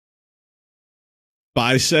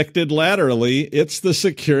Bisected laterally, it's the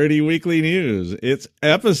Security Weekly News. It's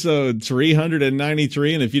episode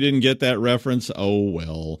 393, and if you didn't get that reference, oh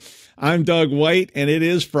well. I'm Doug White, and it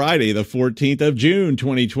is Friday, the 14th of June,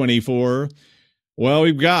 2024. Well,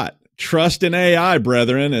 we've got trust in AI,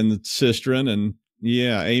 brethren and sistren, and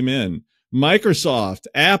yeah, amen. Microsoft,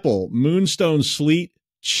 Apple, Moonstone Sleet,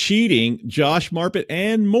 cheating, Josh Marpet,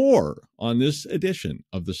 and more on this edition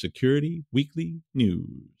of the Security Weekly News.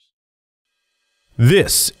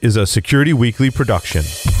 This is a Security Weekly production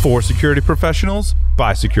for security professionals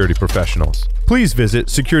by security professionals. Please visit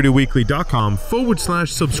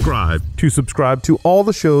securityweekly.com/subscribe to subscribe to all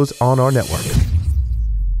the shows on our network.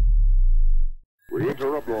 We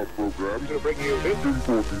interrupt our program to bring you this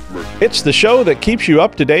important message. It's the show that keeps you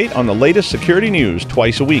up to date on the latest security news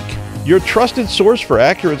twice a week. Your trusted source for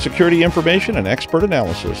accurate security information and expert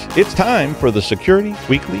analysis. It's time for the Security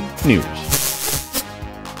Weekly News.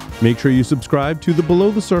 Make sure you subscribe to the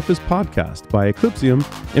Below the Surface podcast by Eclipsium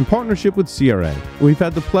in partnership with CRA. We've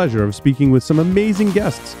had the pleasure of speaking with some amazing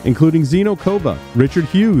guests, including Zeno Koba, Richard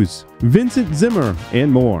Hughes, Vincent Zimmer,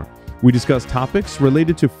 and more. We discuss topics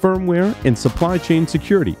related to firmware and supply chain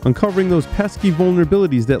security, uncovering those pesky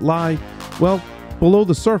vulnerabilities that lie, well, below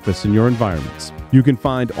the surface in your environments. You can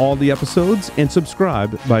find all the episodes and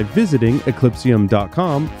subscribe by visiting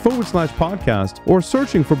eclipsium.com/podcast or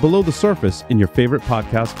searching for Below the Surface in your favorite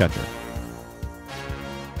podcast catcher.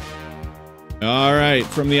 All right,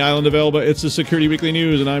 from the island of Elba, it's the Security Weekly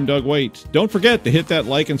News, and I'm Doug White. Don't forget to hit that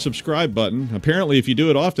like and subscribe button. Apparently, if you do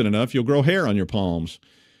it often enough, you'll grow hair on your palms.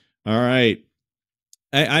 All right.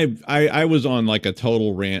 I was on like a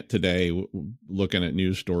total rant today looking at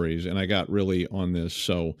news stories, and I got really on this.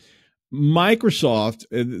 So Microsoft,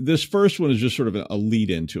 this first one is just sort of a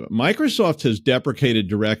lead into it. Microsoft has deprecated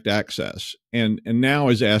direct access and now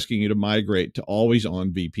is asking you to migrate to always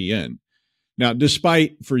on VPN. Now,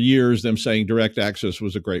 despite for years them saying direct access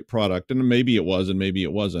was a great product, and maybe it was and maybe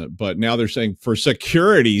it wasn't, but now they're saying for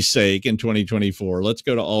security's sake in 2024, let's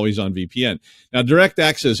go to always on VPN. Now, direct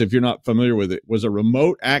access, if you're not familiar with it, was a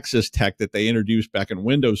remote access tech that they introduced back in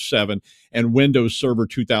Windows 7 and Windows Server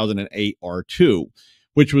 2008 R2,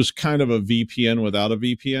 which was kind of a VPN without a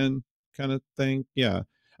VPN kind of thing. Yeah.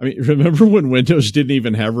 I mean, remember when Windows didn't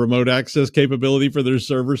even have remote access capability for their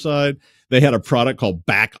server side? They had a product called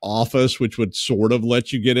Back Office, which would sort of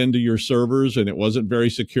let you get into your servers, and it wasn't very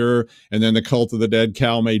secure. And then the Cult of the Dead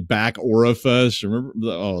Cow made Back Orifice. Remember?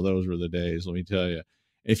 Oh, those were the days, let me tell you.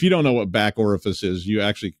 If you don't know what Back Orifice is, you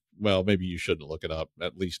actually, well, maybe you shouldn't look it up,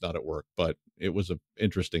 at least not at work, but it was an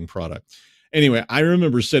interesting product. Anyway, I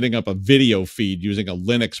remember setting up a video feed using a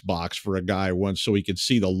Linux box for a guy once so he could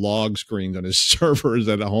see the log screens on his servers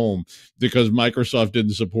at home because Microsoft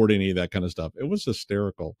didn't support any of that kind of stuff. It was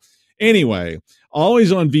hysterical. Anyway,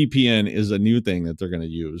 always on VPN is a new thing that they're going to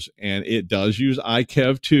use, and it does use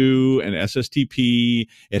IKEV2 and SSTP.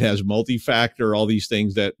 It has multi-factor, all these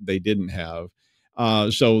things that they didn't have.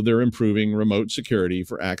 So they're improving remote security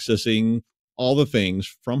for accessing all the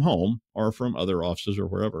things from home or from other offices or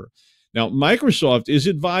wherever. Now, Microsoft is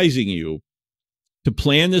advising you to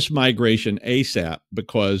plan this migration ASAP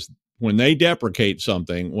because when they deprecate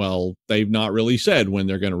something, well, they've not really said when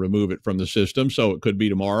they're going to remove it from the system. So it could be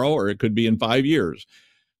tomorrow or it could be in 5 years,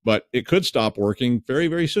 but it could stop working very,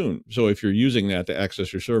 very soon. So if you're using that to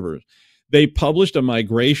access your servers, they published a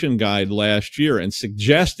migration guide last year and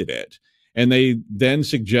suggested it. And they then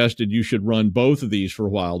suggested you should run both of these for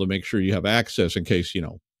a while to make sure you have access in case, you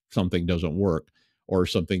know, something doesn't work or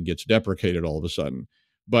something gets deprecated all of a sudden.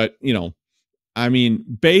 But, you know, I mean,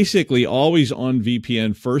 basically always on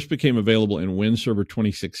VPN first became available in Win Server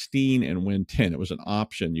 2016 and Win 10. It was an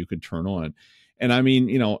option you could turn on. And I mean,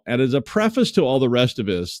 you know, and as a preface to all the rest of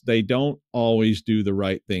this, they don't always do the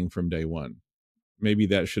right thing from day one. Maybe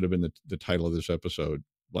that should have been the title of this episode.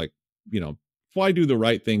 Like, you know, why do the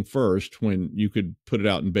right thing first when you could put it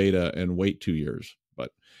out in beta and wait 2 years?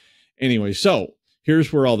 But anyway, so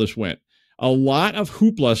here's where all this went. A lot of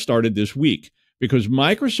hoopla started this week because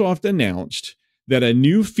Microsoft announced that a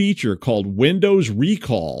new feature called Windows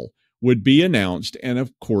Recall would be announced. And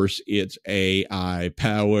of course, it's AI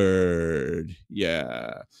powered.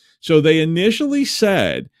 Yeah. So they initially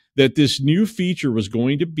said that this new feature was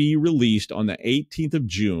going to be released on the 18th of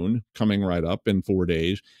June, coming right up in 4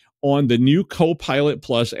 days, on the new Copilot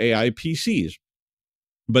Plus AI PCs.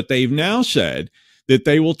 But they've now said that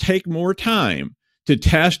they will take more time to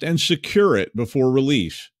test and secure it before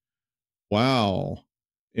release. Wow.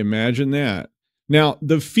 Imagine that. Now,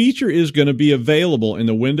 the feature is going to be available in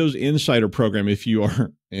the Windows Insider program if you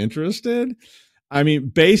are interested. I mean,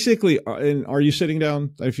 basically, and are you sitting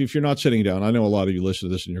down? If you're not sitting down, I know a lot of you listen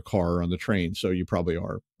to this in your car or on the train, so you probably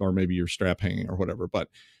are, or maybe you're strap hanging or whatever. But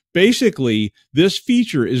basically, this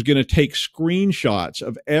feature is going to take screenshots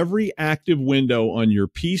of every active window on your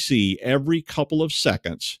PC every couple of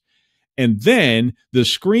seconds. And then the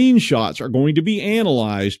screenshots are going to be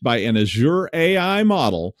analyzed by an Azure AI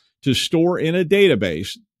model to store in a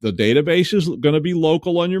database. The database is going to be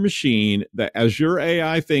local on your machine. The Azure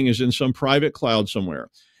AI thing is in some private cloud somewhere.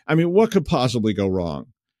 I mean, what could possibly go wrong?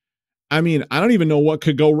 I mean, I don't even know what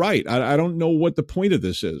could go right. I don't know what the point of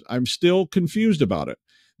this is. I'm still confused about it.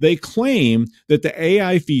 They claim that the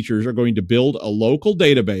AI features are going to build a local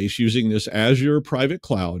database using this Azure private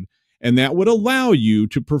cloud, and that would allow you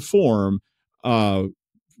to perform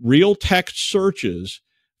real text searches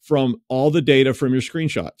from all the data from your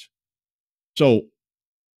screenshots. So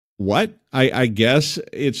what? I guess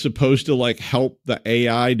it's supposed to like help the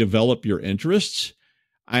AI develop your interests.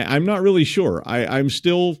 I'm not really sure. I'm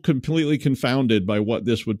still completely confounded by what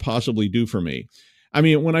this would possibly do for me. I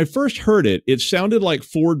mean, when I first heard it, it sounded like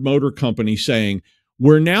Ford Motor Company saying,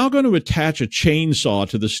 we're now going to attach a chainsaw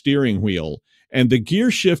to the steering wheel, and the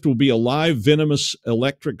gear shift will be a live venomous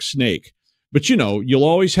electric snake. But, you know, you'll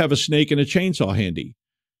always have a snake and a chainsaw handy,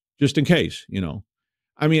 just in case, you know.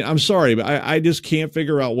 I mean, I'm sorry, but I just can't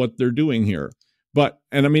figure out what they're doing here.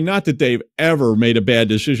 And I mean, not that they've ever made a bad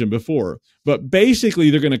decision before, but basically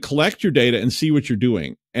they're going to collect your data and see what you're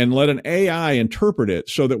doing and let an AI interpret it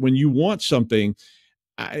so that when you want something,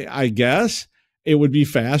 I guess it would be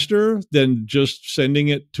faster than just sending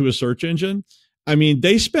it to a search engine. I mean,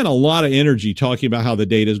 they spent a lot of energy talking about how the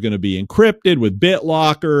data is going to be encrypted with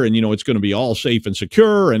BitLocker and, you know, it's going to be all safe and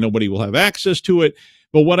secure and nobody will have access to it.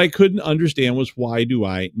 But what I couldn't understand was, why do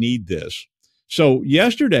I need this? So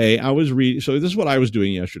yesterday I was reading, so this is what I was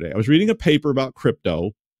doing yesterday. I was reading a paper about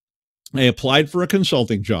crypto. I applied for a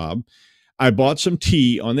consulting job. I bought some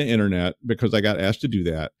tea on the internet because I got asked to do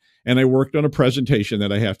that. And I worked on a presentation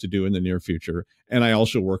that I have to do in the near future. And I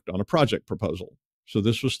also worked on a project proposal. So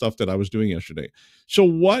this was stuff that I was doing yesterday. So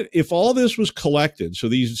what if all this was collected? So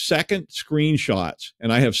these second screenshots,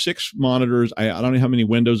 and I have 6 monitors. I don't know how many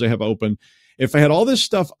windows I have open. If I had all this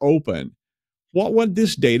stuff open, what would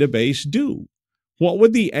this database do? What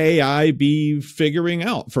would the AI be figuring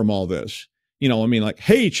out from all this? You know, I mean, like,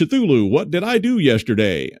 hey, Cthulhu, what did I do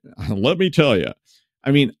yesterday? Let me tell you.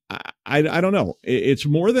 I mean, I don't know. It's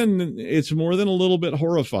more than a little bit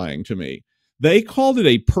horrifying to me. They called it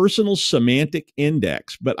a personal semantic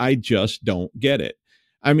index, but I just don't get it.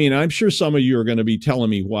 I mean, I'm sure some of you are going to be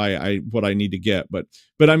telling me what I need to get, but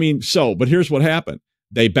here's what happened.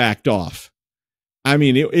 They backed off. I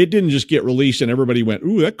mean, it didn't just get released and everybody went,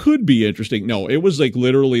 ooh, that could be interesting. No, it was like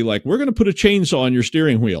literally like, we're going to put a chainsaw on your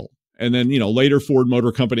steering wheel. And then, you know, later Ford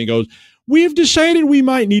Motor Company goes, we've decided we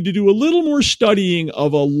might need to do a little more studying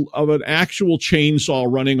of an actual chainsaw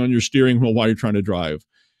running on your steering wheel while you're trying to drive.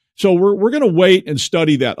 So we're going to wait and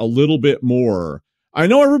study that a little bit more. I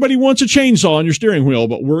know everybody wants a chainsaw on your steering wheel,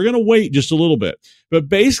 but we're going to wait just a little bit. But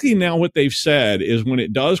basically now what they've said is when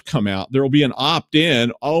it does come out, there will be an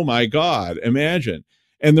opt-in. Oh my God, imagine.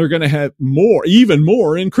 And they're going to have even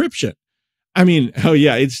more encryption. I mean, oh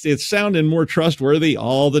yeah, it's sounding more trustworthy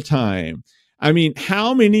all the time. I mean,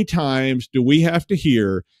 how many times do we have to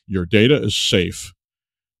hear your data is safe?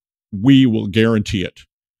 We will guarantee it.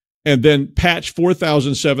 And then patch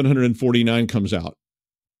 4749 comes out.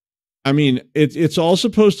 I mean, it's all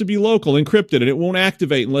supposed to be local, encrypted, and it won't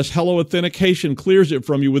activate unless Hello Authentication clears it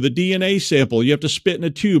from you with a DNA sample. You have to spit in a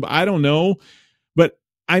tube. I don't know. But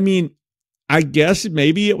I mean, I guess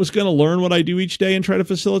maybe it was going to learn what I do each day and try to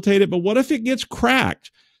facilitate it. But what if it gets cracked,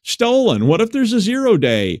 stolen? What if there's a 0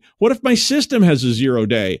 day? What if my system has a 0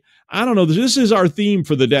 day? I don't know. This is our theme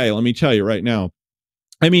for the day. Let me tell you right now.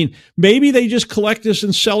 I mean, maybe they just collect this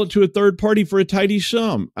and sell it to a third party for a tidy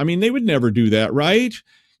sum. I mean, they would never do that, right?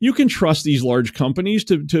 You can trust these large companies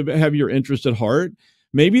to have your interest at heart.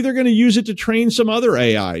 Maybe they're going to use it to train some other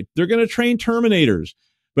AI. They're going to train Terminators,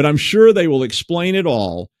 but I'm sure they will explain it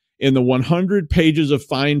all in the 100 pages of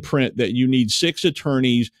fine print that you need 6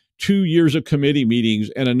 attorneys, 2 years of committee meetings,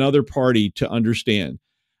 and another party to understand.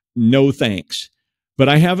 No thanks. But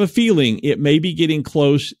I have a feeling it may be getting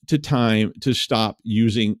close to time to stop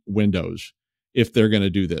using Windows if they're going to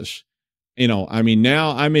do this. You know, I mean,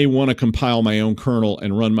 now I may want to compile my own kernel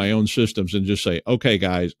and run my own systems and just say, okay,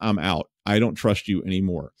 guys, I'm out. I don't trust you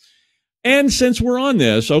anymore. And since we're on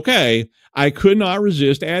this, okay, I could not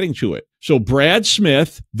resist adding to it. So Brad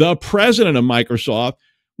Smith, the president of Microsoft,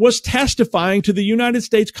 was testifying to the United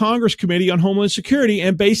States Congress Committee on Homeland Security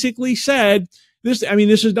and basically said this. I mean,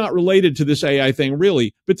 this is not related to this AI thing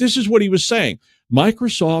really, but this is what he was saying.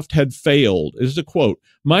 Microsoft had failed. This is a quote.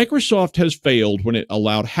 Microsoft has failed when it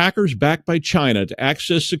allowed hackers backed by China to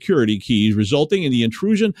access security keys, resulting in the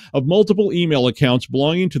intrusion of multiple email accounts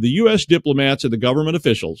belonging to the U.S. diplomats and the government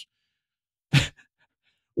officials.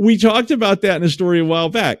 We talked about that in a story a while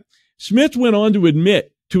back. Smith went on to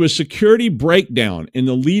admit to a security breakdown in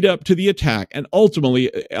the lead up to the attack and ultimately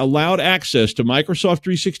allowed access to Microsoft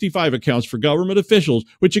 365 accounts for government officials,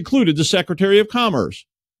 which included the Secretary of Commerce,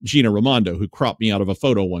 Gina Raimondo, who cropped me out of a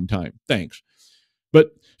photo one time. Thanks.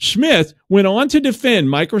 But Smith went on to defend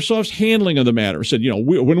Microsoft's handling of the matter, said,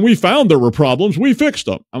 when we found there were problems, we fixed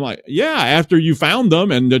them. I'm like, yeah, after you found them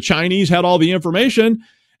and the Chinese had all the information.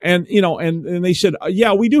 And, and they said,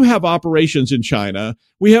 yeah, we do have operations in China.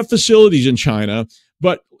 We have facilities in China.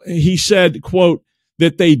 But he said, quote,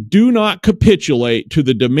 that they do not capitulate to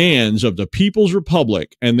the demands of the People's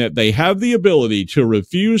Republic and that they have the ability to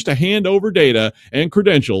refuse to hand over data and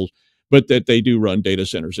credentials, but that they do run data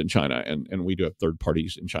centers in China. And we do have third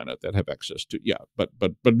parties in China that have access to, yeah, but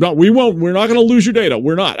no, we're not going to lose your data.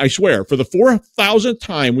 We're not, I swear, for the 4,000th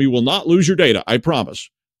time, we will not lose your data. I promise,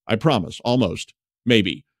 almost,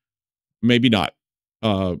 maybe not.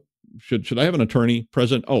 Should I have an attorney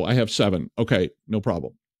present? Oh, I have 7. Okay, no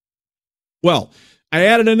problem. Well, I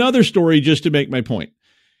added another story just to make my point.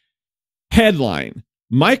 Headline: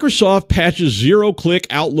 Microsoft patches zero-click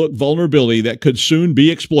Outlook vulnerability that could soon be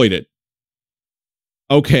exploited.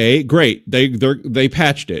 Okay, great. They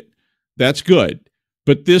patched it. That's good.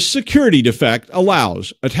 But this security defect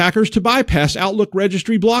allows attackers to bypass Outlook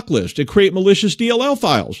registry block list and create malicious DLL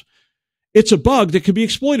files. It's a bug that can be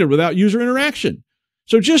exploited without user interaction.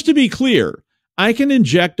 So just to be clear, I can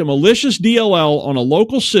inject a malicious DLL on a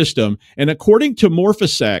local system, and according to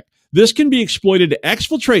Morphosec, this can be exploited to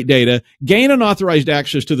exfiltrate data, gain unauthorized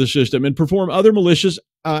access to the system, and perform other malicious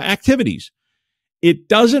activities. It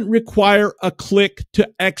doesn't require a click to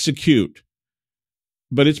execute,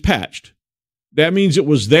 but it's patched. That means it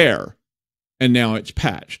was there, and now it's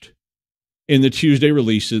patched in the Tuesday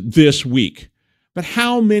release this week. But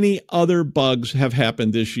how many other bugs have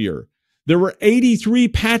happened this year? There were 83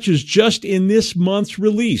 patches just in this month's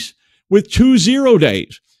release with 2 0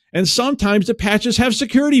 days. And sometimes the patches have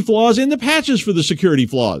security flaws in the patches for the security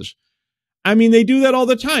flaws. I mean, they do that all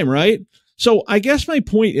the time, right? So I guess my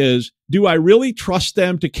point is, do I really trust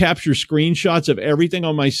them to capture screenshots of everything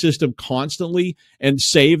on my system constantly and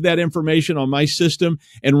save that information on my system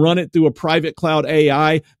and run it through a private cloud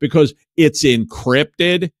AI because it's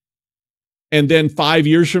encrypted? And then 5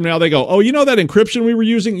 years from now, they go, oh, that encryption we were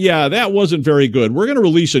using? Yeah, that wasn't very good. We're going to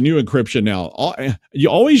release a new encryption now. You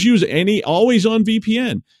always use always on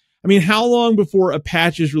VPN. I mean, how long before a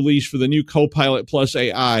patch is released for the new Copilot Plus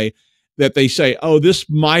AI that they say, oh, this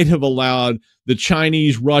might have allowed the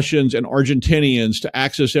Chinese, Russians, and Argentinians to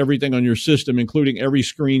access everything on your system, including every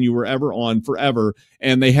screen you were ever on forever.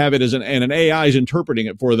 And they have it and an AI is interpreting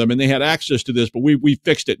it for them. And they had access to this, but we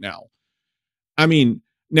fixed it now. I mean,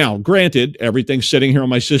 now, granted, everything's sitting here on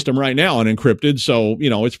my system right now unencrypted, so,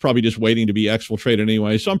 it's probably just waiting to be exfiltrated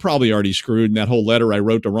anyway. So I'm probably already screwed, and that whole letter I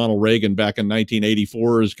wrote to Ronald Reagan back in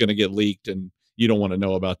 1984 is going to get leaked, and you don't want to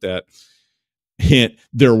know about that. Hint,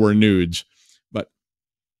 there were nudes. But,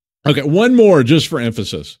 okay, one more just for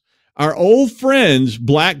emphasis. Our old friends,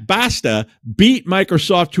 Black Basta, beat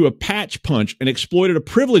Microsoft to a patch punch and exploited a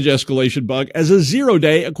privilege escalation bug as a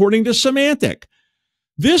 0-day, according to Symantec.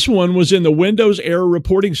 This one was in the Windows Error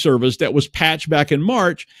Reporting Service that was patched back in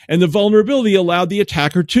March, and the vulnerability allowed the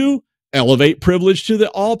attacker to elevate privilege to the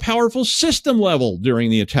all-powerful system level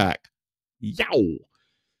during the attack. Yow!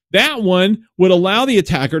 That one would allow the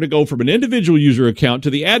attacker to go from an individual user account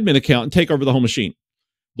to the admin account and take over the whole machine.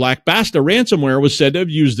 Black Basta ransomware was said to have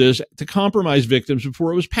used this to compromise victims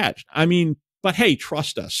before it was patched. I mean, but hey,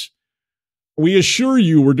 trust us. We assure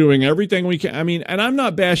you we're doing everything we can. I mean, and I'm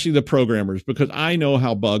not bashing the programmers because I know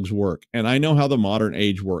how bugs work and I know how the modern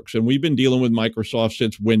age works. And we've been dealing with Microsoft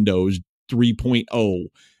since Windows 3.0.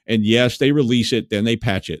 And yes, they release it, then they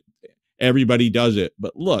patch it. Everybody does it.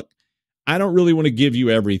 But look, I don't really want to give you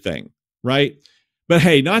everything, right? But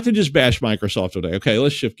hey, not to just bash Microsoft today. Okay,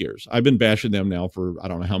 let's shift gears. I've been bashing them now for, I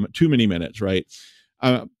don't know how much, too many minutes, right?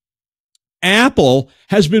 Apple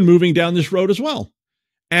has been moving down this road as well.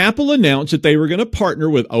 Apple announced that they were going to partner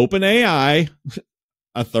with OpenAI,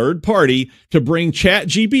 a third party, to bring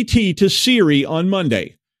ChatGPT to Siri on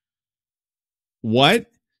Monday. What?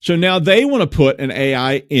 So now they want to put an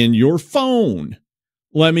AI in your phone.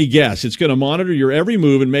 Let me guess. It's going to monitor your every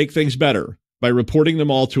move and make things better by reporting them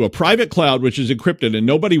all to a private cloud, which is encrypted, and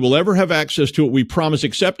nobody will ever have access to it. We promise,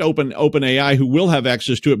 except OpenAI, who will have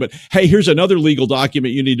access to it. But hey, here's another legal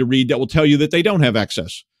document you need to read that will tell you that they don't have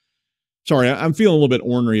access. Sorry, I'm feeling a little bit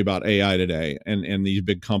ornery about AI today and these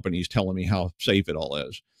big companies telling me how safe it all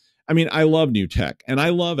is. I mean, I love new tech and I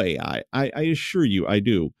love AI. I assure you I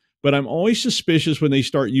do. But I'm always suspicious when they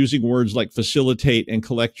start using words like facilitate and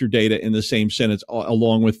collect your data in the same sentence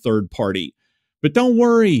along with third party. But don't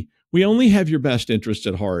worry, we only have your best interest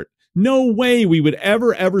at heart. No way we would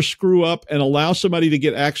ever screw up and allow somebody to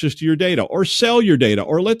get access to your data or sell your data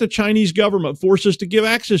or let the Chinese government force us to give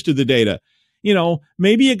access to the data. You know,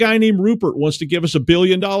 maybe a guy named Rupert wants to give us $1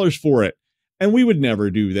 billion for it. And we would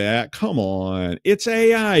never do that. Come on. It's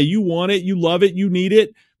AI. You want it. You love it. You need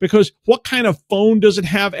it. Because what kind of phone doesn't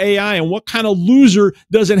have AI? And what kind of loser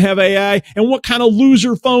doesn't have AI? And what kind of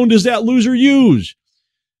loser phone does that loser use?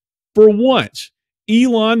 For once,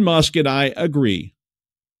 Elon Musk and I agree.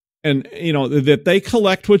 And, you know, that they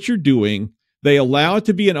collect what you're doing. They allow it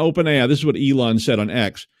to be an open AI. This is what Elon said on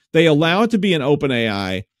X. They allow it to be an open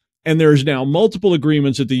AI. And there's now multiple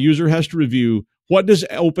agreements that the user has to review. What does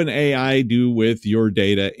OpenAI do with your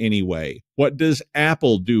data anyway? What does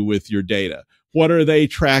Apple do with your data? What are they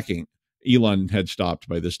tracking? Elon had stopped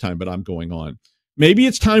by this time, but I'm going on. Maybe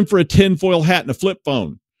it's time for a tinfoil hat and a flip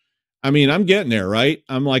phone. I mean, I'm getting there, right?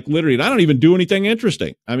 I'm like, literally, I don't even do anything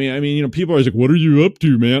interesting. I mean, you know, people are always like, what are you up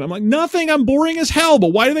to, man? I'm like, nothing. I'm boring as hell,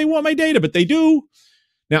 but why do they want my data? But they do.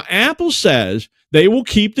 Now, Apple says they will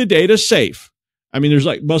keep the data safe. I mean, there's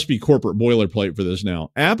like, must be corporate boilerplate for this now.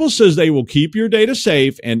 Apple says they will keep your data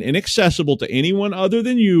safe and inaccessible to anyone other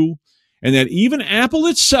than you, and that even Apple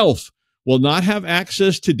itself will not have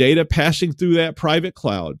access to data passing through that private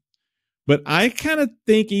cloud. But I kind of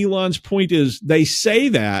think Elon's point is they say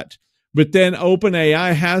that, but then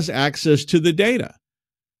OpenAI has access to the data.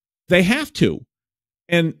 They have to.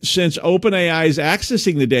 And since OpenAI is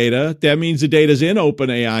accessing the data, that means the data is in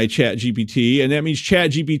OpenAI ChatGPT, and that means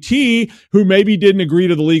ChatGPT, who maybe didn't agree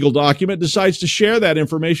to the legal document, decides to share that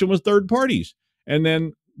information with third parties. And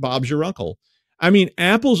then Bob's your uncle. I mean,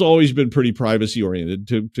 Apple's always been pretty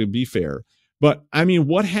privacy-oriented, to be fair. But, I mean,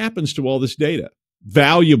 what happens to all this data?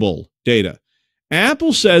 Valuable data.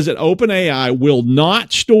 Apple says that OpenAI will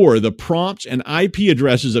not store the prompts and IP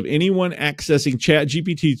addresses of anyone accessing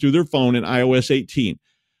ChatGPT through their phone in iOS 18.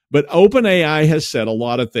 But OpenAI has said a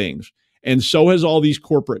lot of things, and so has all these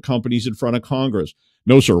corporate companies in front of Congress.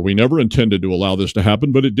 No, sir, we never intended to allow this to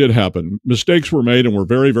happen, but it did happen. Mistakes were made, and we're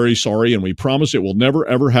very, very sorry, and we promise it will never,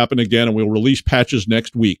 ever happen again, and we'll release patches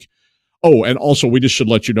next week. Oh, and also, we just should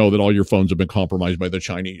let you know that all your phones have been compromised by the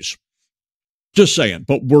Chinese. Just saying,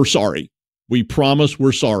 but we're sorry. We promise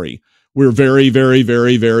we're sorry. We're very, very,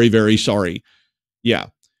 very, very, very sorry. Yeah.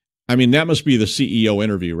 I mean, that must be the CEO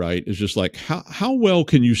interview, right? It's just like, how well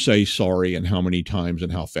can you say sorry and how many times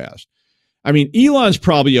and how fast? I mean, Elon's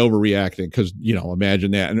probably overreacting because, you know,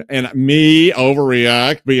 imagine that. And me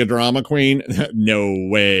overreact, be a drama queen? No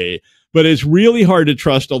way. But it's really hard to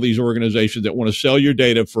trust all these organizations that want to sell your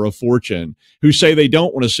data for a fortune, who say they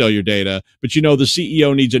don't want to sell your data. But, you know, the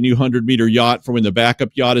CEO needs a new 100-meter yacht for when the backup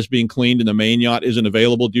yacht is being cleaned and the main yacht isn't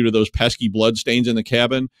available due to those pesky blood stains in the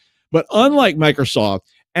cabin. But unlike Microsoft,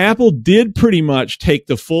 Apple did pretty much take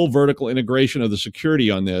the full vertical integration of the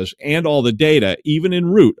security on this and all the data, even in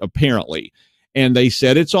root, apparently. And they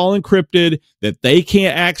said it's all encrypted, that they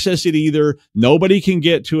can't access it either. Nobody can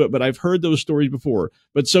get to it, but I've heard those stories before.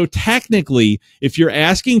 But so technically, if you're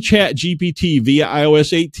asking ChatGPT via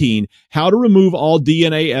iOS 18 how to remove all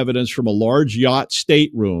DNA evidence from a large yacht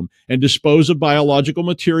stateroom and dispose of biological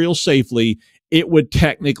material safely, it would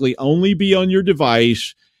technically only be on your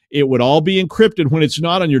device. It would all be encrypted when it's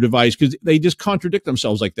not on your device, because they just contradict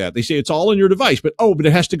themselves like that. They say it's all on your device, but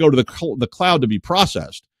it has to go to the cloud to be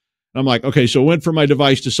processed. And I'm like, okay, so it went from my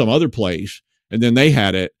device to some other place, and then they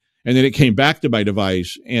had it, and then it came back to my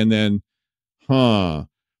device, and then, but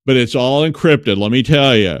it's all encrypted, let me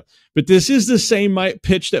tell you. But this is the same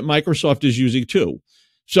pitch that Microsoft is using too.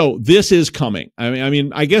 So this is coming. I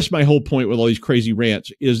mean, I guess my whole point with all these crazy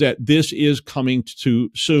rants is that this is coming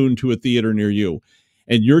soon to a theater near you.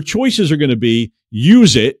 And your choices are going to be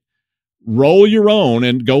use it, roll your own,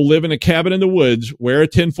 and go live in a cabin in the woods, wear a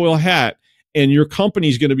tinfoil hat, and your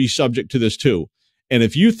company's going to be subject to this too. And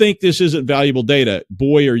if you think this isn't valuable data,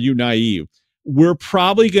 boy, are you naive. We're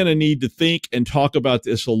probably going to need to think and talk about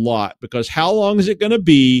this a lot, because how long is it going to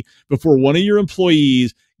be before one of your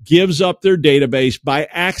employees gives up their database by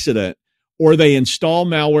accident, or they install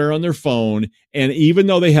malware on their phone, and even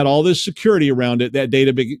though they had all this security around it, that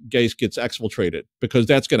database gets exfiltrated? Because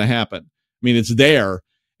that's going to happen. I mean, it's there,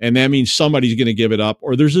 and that means somebody's going to give it up,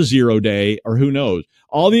 or there's a 0 day, or who knows.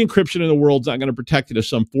 All the encryption in the world's not going to protect it if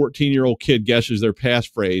some 14-year-old kid guesses their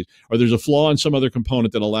passphrase, or there's a flaw in some other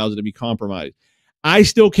component that allows it to be compromised. I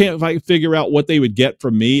still can't figure out what they would get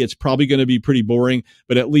from me. It's probably going to be pretty boring,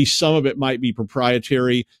 but at least some of it might be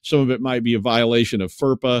proprietary. Some of it might be a violation of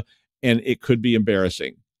FERPA, and it could be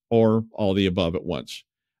embarrassing, or all the above at once.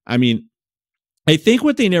 I mean, I think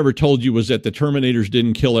what they never told you was that the Terminators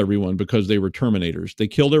didn't kill everyone because they were Terminators. They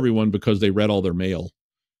killed everyone because they read all their mail.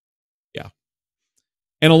 Yeah.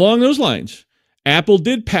 And along those lines, Apple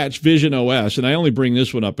did patch Vision OS, and I only bring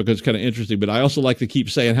this one up because it's kind of interesting, but I also like to keep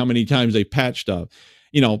saying how many times they patched stuff,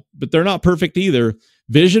 but they're not perfect either.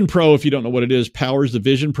 Vision Pro, if you don't know what it is, powers the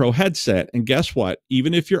Vision Pro headset. And guess what?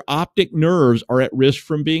 Even if your optic nerves are at risk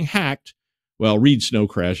from being hacked, well, read Snow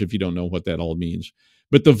Crash if you don't know what that all means.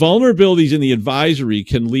 But the vulnerabilities in the advisory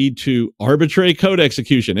can lead to arbitrary code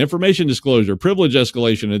execution, information disclosure, privilege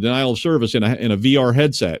escalation, and denial of service in a VR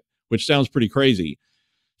headset, which sounds pretty crazy.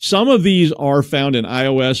 Some of these are found in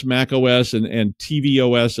iOS, macOS, and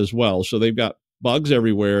tvOS as well. So they've got bugs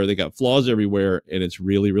everywhere. They got flaws everywhere, and it's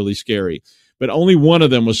really, really scary. But only one of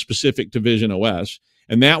them was specific to Vision OS,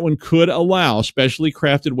 and that one could allow specially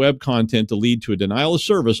crafted web content to lead to a denial of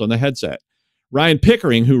service on the headset. Ryan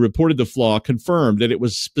Pickering, who reported the flaw, confirmed that it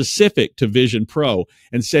was specific to Vision Pro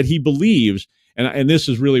and said he believes, and this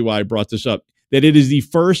is really why I brought this up, that it is the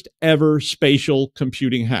first ever spatial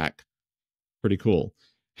computing hack. Pretty cool.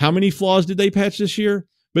 How many flaws did they patch this year?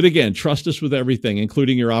 But again, trust us with everything,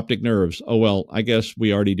 including your optic nerves. Oh, well, I guess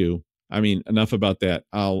we already do. I mean, enough about that.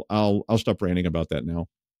 I'll stop ranting about that now.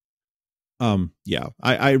 Yeah,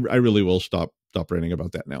 I really will stop ranting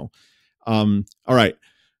about that now. All right,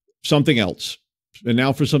 something else. And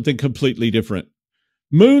now for something completely different.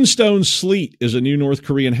 Moonstone Sleet is a new North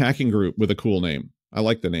Korean hacking group with a cool name. I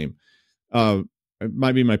like the name. It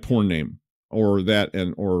might be my porn name, or that,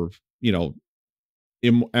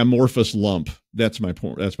 amorphous lump. That's my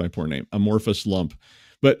porn name, amorphous lump.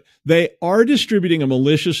 But they are distributing a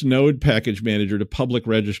malicious node package manager to public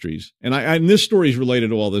registries. And this story is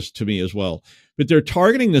related to all this to me as well. But they're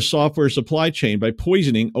targeting the software supply chain by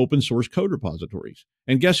poisoning open source code repositories.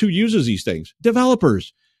 And guess who uses these things?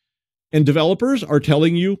 Developers. And developers are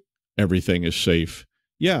telling you everything is safe.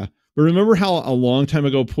 Yeah. But remember how a long time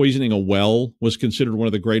ago poisoning a well was considered one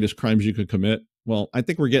of the greatest crimes you could commit? Well, I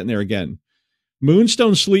think we're getting there again.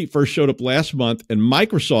 Moonstone Sleet first showed up last month, and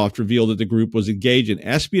Microsoft revealed that the group was engaged in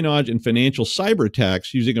espionage and financial cyber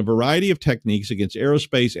attacks using a variety of techniques against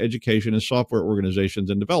aerospace, education, and software organizations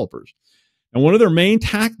and developers. And one of their main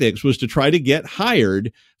tactics was to try to get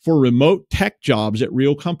hired for remote tech jobs at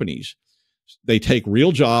real companies. They take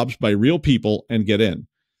real jobs by real people and get in.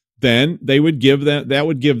 Then that would give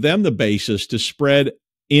them the basis to spread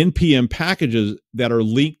NPM packages that are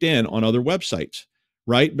leaked in on other websites.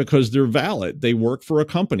 Right? Because they're valid. They work for a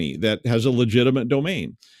company that has a legitimate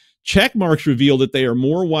domain. Checkmarks reveal that they are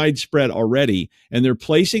more widespread already, and they're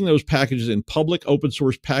placing those packages in public open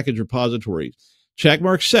source package repositories.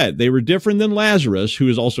 Checkmarks said they were different than Lazarus, who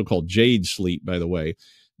is also called Jade Sleet, by the way.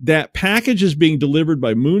 That packages being delivered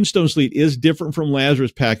by Moonstone Sleet is different from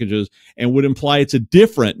Lazarus packages and would imply it's a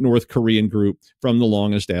different North Korean group from the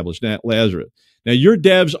long-established Lazarus. Now, your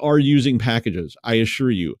devs are using packages, I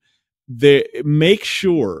assure you. Make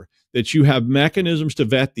sure that you have mechanisms to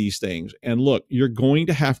vet these things. And look, you're going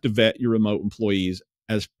to have to vet your remote employees,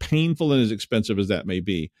 as painful and as expensive as that may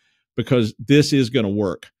be, because this is going to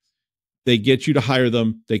work. They get you to hire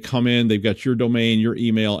them. They come in, they've got your domain, your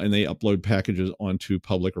email, and they upload packages onto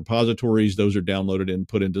public repositories. Those are downloaded and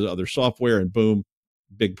put into other software, and boom,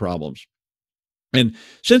 big problems. And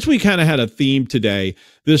since we kind of had a theme today,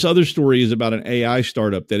 this other story is about an AI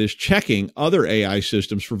startup that is checking other AI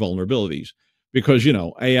systems for vulnerabilities, because,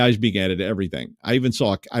 AI is being added to everything. I even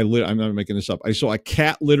saw, I'm not making this up, I saw a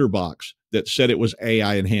cat litter box that said it was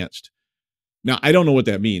AI enhanced. Now, I don't know what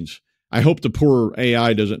that means. I hope the poor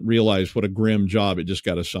AI doesn't realize what a grim job it just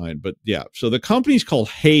got assigned. But yeah, so the company's called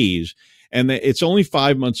Haze, and it's only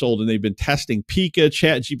 5 months old, and they've been testing Pika,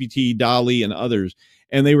 ChatGPT, DALL-E, and others.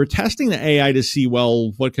 And they were testing the AI to see,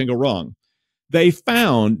 well, what can go wrong? They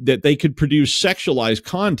found that they could produce sexualized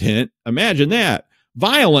content. Imagine that.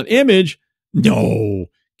 Violent image? No.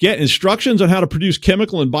 Get instructions on how to produce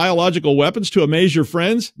chemical and biological weapons to amaze your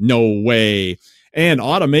friends? No way. And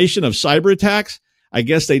automation of cyber attacks? I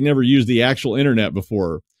guess they never used the actual internet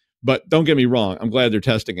before. But don't get me wrong. I'm glad they're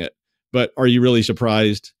testing it. But are you really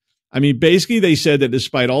surprised? I mean, basically, they said that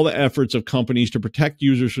despite all the efforts of companies to protect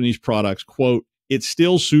users from these products, quote, it's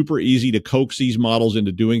still super easy to coax these models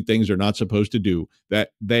into doing things they're not supposed to do,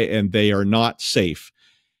 they are not safe.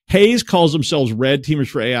 Hayes calls themselves Red Teamers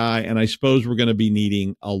for AI, and I suppose we're going to be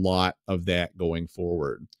needing a lot of that going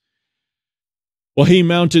forward. Well, he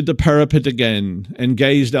mounted the parapet again and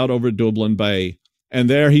gazed out over Dublin Bay, and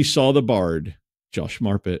there he saw the Bard. Josh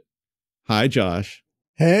Marpet. Hi, Josh.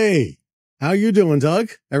 Hey, how you doing, Doug?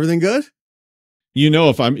 Everything good?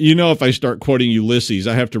 If I start quoting Ulysses,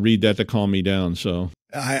 I have to read that to calm me down. So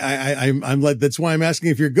I'm like, that's why I'm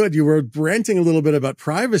asking if you're good. You were ranting a little bit about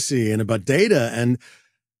privacy and about data, and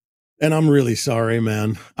I'm really sorry,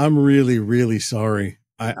 man. I'm really, really sorry.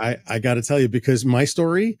 I got to tell you, because my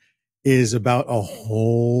story is about a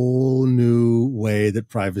whole new way that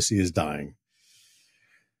privacy is dying.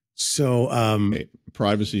 So, hey,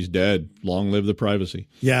 privacy's dead. Long live the privacy.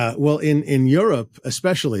 Yeah. Well, in Europe,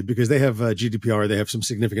 especially because they have GDPR, they have some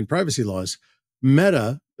significant privacy laws.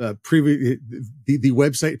 Meta, the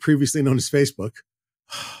website previously known as Facebook,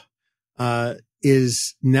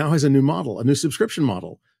 is now has a new model, a new subscription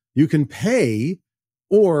model. You can pay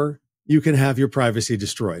or you can have your privacy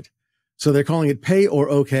destroyed. So they're calling it pay or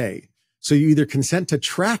okay. So you either consent to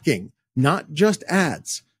tracking, not just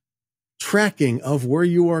ads, tracking of where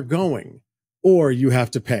you are going, or you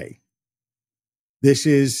have to pay. This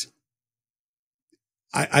is,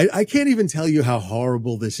 I can't even tell you how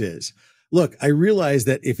horrible this is. Look, I realize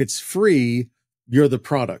that if it's free, you're the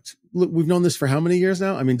product. Look, we've known this for how many years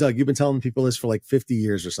now? I mean, Doug, you've been telling people this for like 50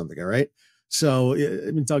 years or something. All right. So,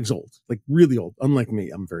 I mean, Doug's old, like really old. Unlike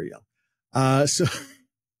me, I'm very young.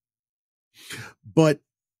 But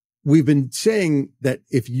we've been saying that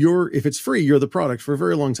if it's free, you're the product for a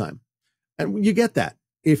very long time. And you get that.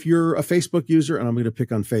 If you're a Facebook user, and I'm going to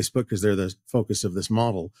pick on Facebook because they're the focus of this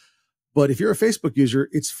model, but if you're a Facebook user,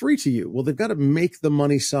 it's free to you. Well, they've got to make the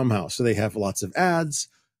money somehow. So they have lots of ads.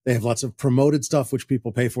 They have lots of promoted stuff, which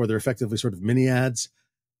people pay for. They're effectively sort of mini ads.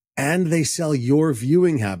 And they sell your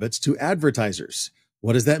viewing habits to advertisers.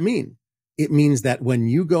 What does that mean? It means that when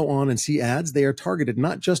you go on and see ads, they are targeted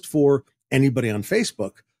not just for anybody on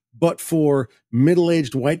Facebook, but for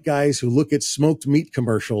middle-aged white guys who look at smoked meat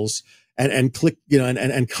commercials and click,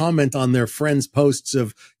 and comment on their friends' posts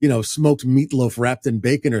of, smoked meatloaf wrapped in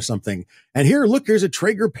bacon or something. And here's a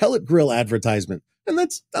Traeger pellet grill advertisement. And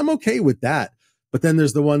I'm okay with that. But then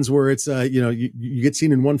there's the ones where it's, you get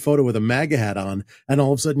seen in one photo with a MAGA hat on, and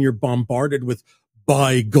all of a sudden you're bombarded with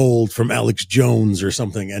buy gold from Alex Jones or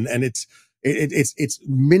something. And it's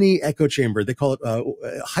mini echo chamber. They call it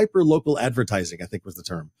hyper local advertising, I think was the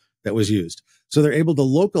term that was used. So they're able to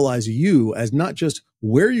localize you as not just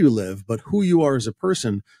where you live, but who you are as a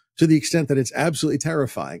person, to the extent that it's absolutely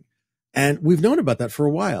terrifying. And we've known about that for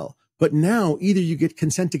a while. But now either you get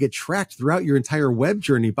consent to get tracked throughout your entire web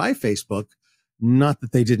journey by Facebook. Not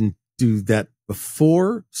that they didn't do that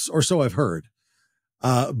before, or so I've heard.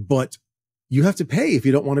 But you have to pay if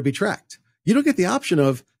you don't want to be tracked. You don't get the option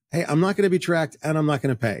of, hey, I'm not going to be tracked and I'm not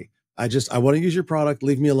going to pay. I want to use your product.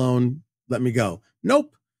 Leave me alone. Let me go.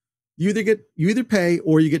 Nope. You either pay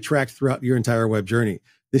or you get tracked throughout your entire web journey.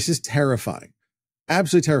 This is terrifying.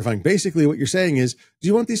 Absolutely terrifying. Basically, what you're saying is, do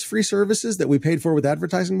you want these free services that we paid for with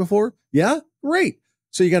advertising before? Yeah, great.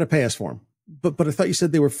 So you got to pay us for them. But I thought you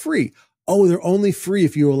said they were free. Oh, they're only free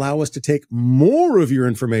if you allow us to take more of your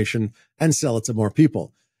information and sell it to more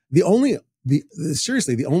people.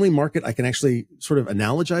 Seriously, the only market I can actually sort of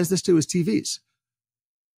analogize this to is TVs.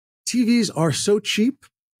 TVs are so cheap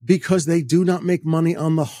because they do not make money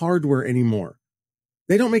on the hardware anymore.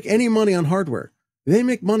 They don't make any money on hardware. They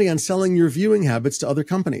make money on selling your viewing habits to other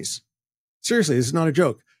companies. Seriously, this is not a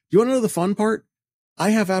joke. Do you want to know the fun part? I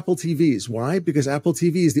have Apple TVs. Why? Because Apple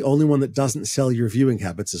TV is the only one that doesn't sell your viewing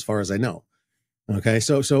habits, as far as I know. Okay.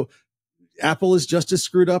 So Apple is just as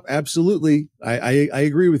screwed up. Absolutely. I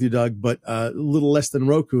agree with you, Doug, but a little less than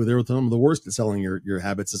Roku. They're some of the worst at selling your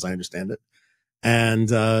habits, as I understand it. And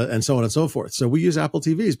so on and so forth. So we use Apple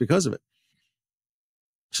TVs because of it.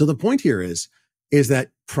 So the point here is that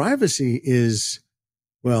privacy is,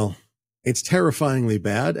 well, it's terrifyingly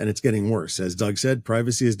bad and it's getting worse. As Doug said,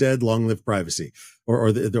 privacy is dead. Long live privacy.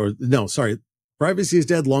 Privacy is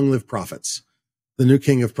dead. Long live profits. The new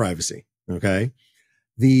king of privacy. Okay.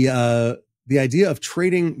 The idea of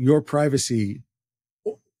trading your privacy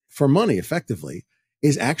for money effectively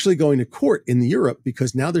is actually going to court in Europe,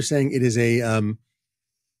 because now they're saying it is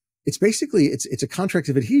it's a contract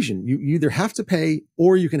of adhesion. You either have to pay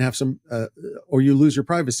or you can have or you lose your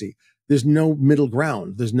privacy. There's no middle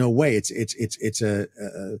ground. There's no way. It's a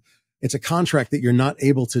contract that you're not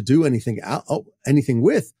able to do anything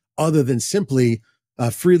with other than simply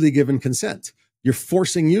freely given consent. You're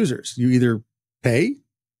forcing users. You either pay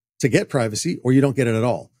to get privacy or you don't get it at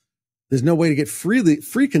all. There's no way to get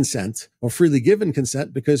free consent or freely given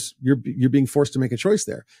consent, because you're being forced to make a choice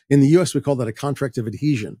there. In the US, we call that a contract of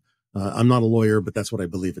adhesion. I'm not a lawyer, but that's what I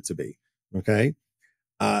believe it to be. Okay.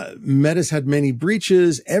 Meta's had many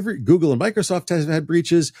breaches. Google and Microsoft have had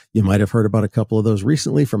breaches. You might have heard about a couple of those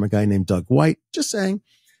recently from a guy named Doug White. Just saying.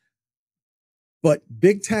 But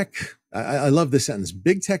big tech, I love this sentence.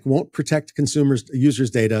 Big tech won't protect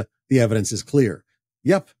users' data. The evidence is clear.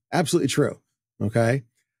 Yep, absolutely true. Okay.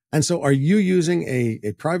 And so are you using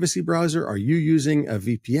a privacy browser? Are you using a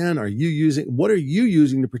VPN? What are you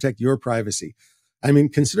using to protect your privacy? I mean,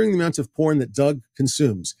 considering the amounts of porn that Doug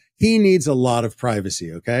consumes, he needs a lot of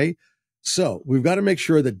privacy. Okay. So we've got to make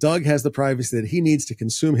sure that Doug has the privacy that he needs to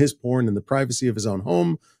consume his porn in the privacy of his own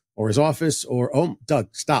home or his office Doug,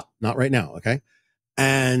 stop. Not right now. Okay.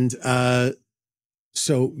 And,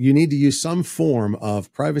 so you need to use some form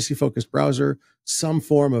of privacy focused browser, some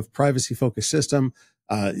form of privacy focused system,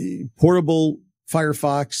 portable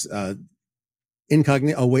Firefox,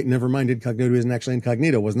 incognito. Oh, wait, never mind. Incognito isn't actually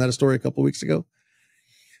incognito. Wasn't that a story a couple of weeks ago?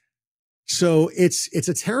 So it's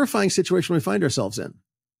a terrifying situation we find ourselves in.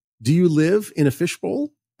 Do you live in a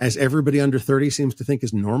fishbowl, as everybody under 30 seems to think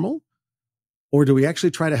is normal? Or do we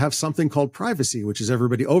actually try to have something called privacy, which is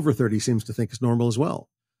everybody over 30 seems to think is normal as well?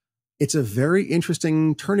 It's a very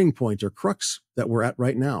interesting turning point or crux that we're at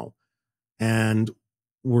right now. And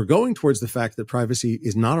we're going towards the fact that privacy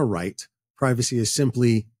is not a right. Privacy is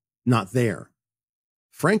simply not there.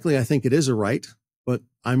 Frankly, I think it is a right, but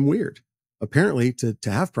I'm weird. Apparently, to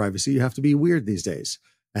have privacy, you have to be weird these days.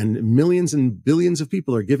 And millions and billions of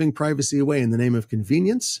people are giving privacy away in the name of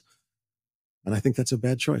convenience. And I think that's a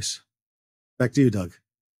bad choice. Back to you, Doug.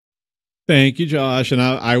 Thank you, Josh. And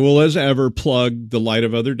I will, as ever, plug The Light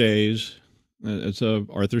of Other Days. It's a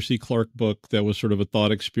Arthur C. Clarke book that was sort of a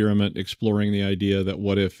thought experiment exploring the idea that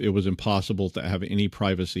what if it was impossible to have any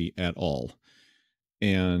privacy at all?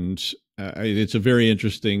 And it's a very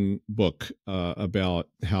interesting book about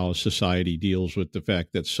how society deals with the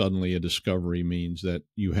fact that suddenly a discovery means that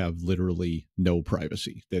you have literally no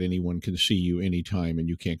privacy, that anyone can see you anytime and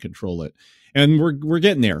you can't control it. And we're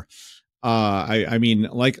getting there. I mean,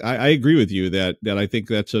 like, I agree with you that I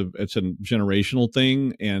think it's a generational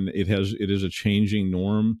thing, and it is a changing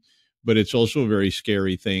norm, but it's also a very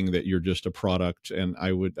scary thing that you're just a product. And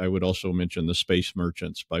I would also mention The Space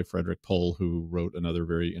Merchants by Frederick Pohl, who wrote another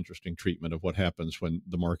very interesting treatment of what happens when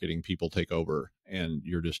the marketing people take over and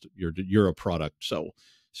you're a product. So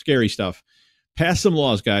scary stuff. Pass some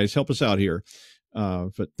laws, guys. Help us out here.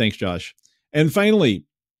 But thanks, Josh. And finally,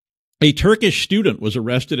 a Turkish student was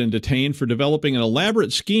arrested and detained for developing an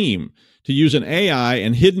elaborate scheme to use an AI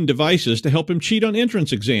and hidden devices to help him cheat on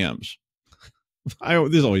entrance exams.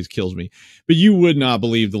 This always kills me. But you would not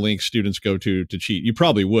believe the lengths students go to cheat. You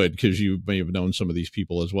probably would, because you may have known some of these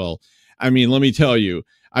people as well. I mean, let me tell you,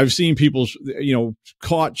 I've seen people,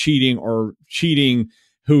 caught cheating or cheating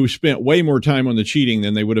who spent way more time on the cheating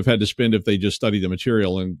than they would have had to spend if they just studied the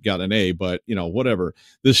material and got an A, but whatever.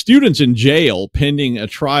 The student's in jail pending a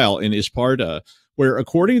trial in Isparta, where,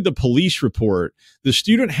 according to the police report, the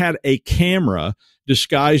student had a camera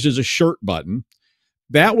disguised as a shirt button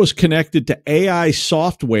that was connected to AI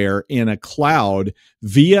software in a cloud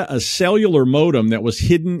via a cellular modem that was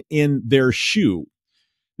hidden in their shoe.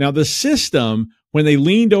 Now, the system, when they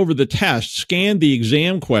leaned over the test, scanned the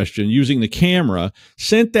exam question using the camera,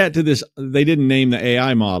 sent that to this, they didn't name the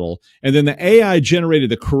AI model, and then the AI generated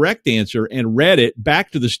the correct answer and read it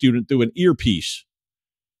back to the student through an earpiece.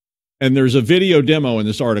 And there's a video demo in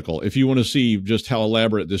this article. If you want to see just how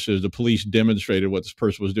elaborate this is, the police demonstrated what this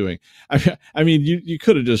person was doing. I mean, you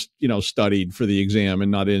could have just, studied for the exam and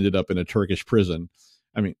not ended up in a Turkish prison.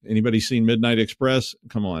 I mean, anybody seen Midnight Express?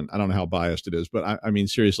 Come on. I don't know how biased it is, but I mean,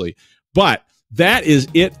 seriously. But that is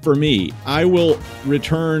it for me. I will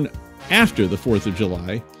return after the 4th of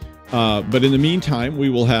July. But in the meantime, we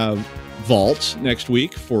will have vaults next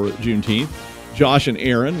week for Juneteenth. Josh and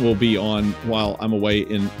Aaron will be on while I'm away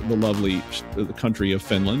in the lovely country of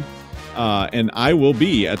Finland. And I will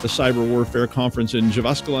be at the Cyber Warfare Conference in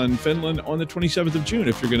Jyväskylä, Finland on the 27th of June.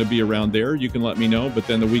 If you're going to be around there, you can let me know. But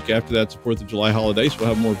then the week after that's the 4th of July holiday, so we'll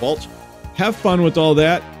have more vaults. Have fun with all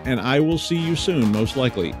that, and I will see you soon, most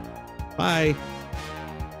likely. Bye.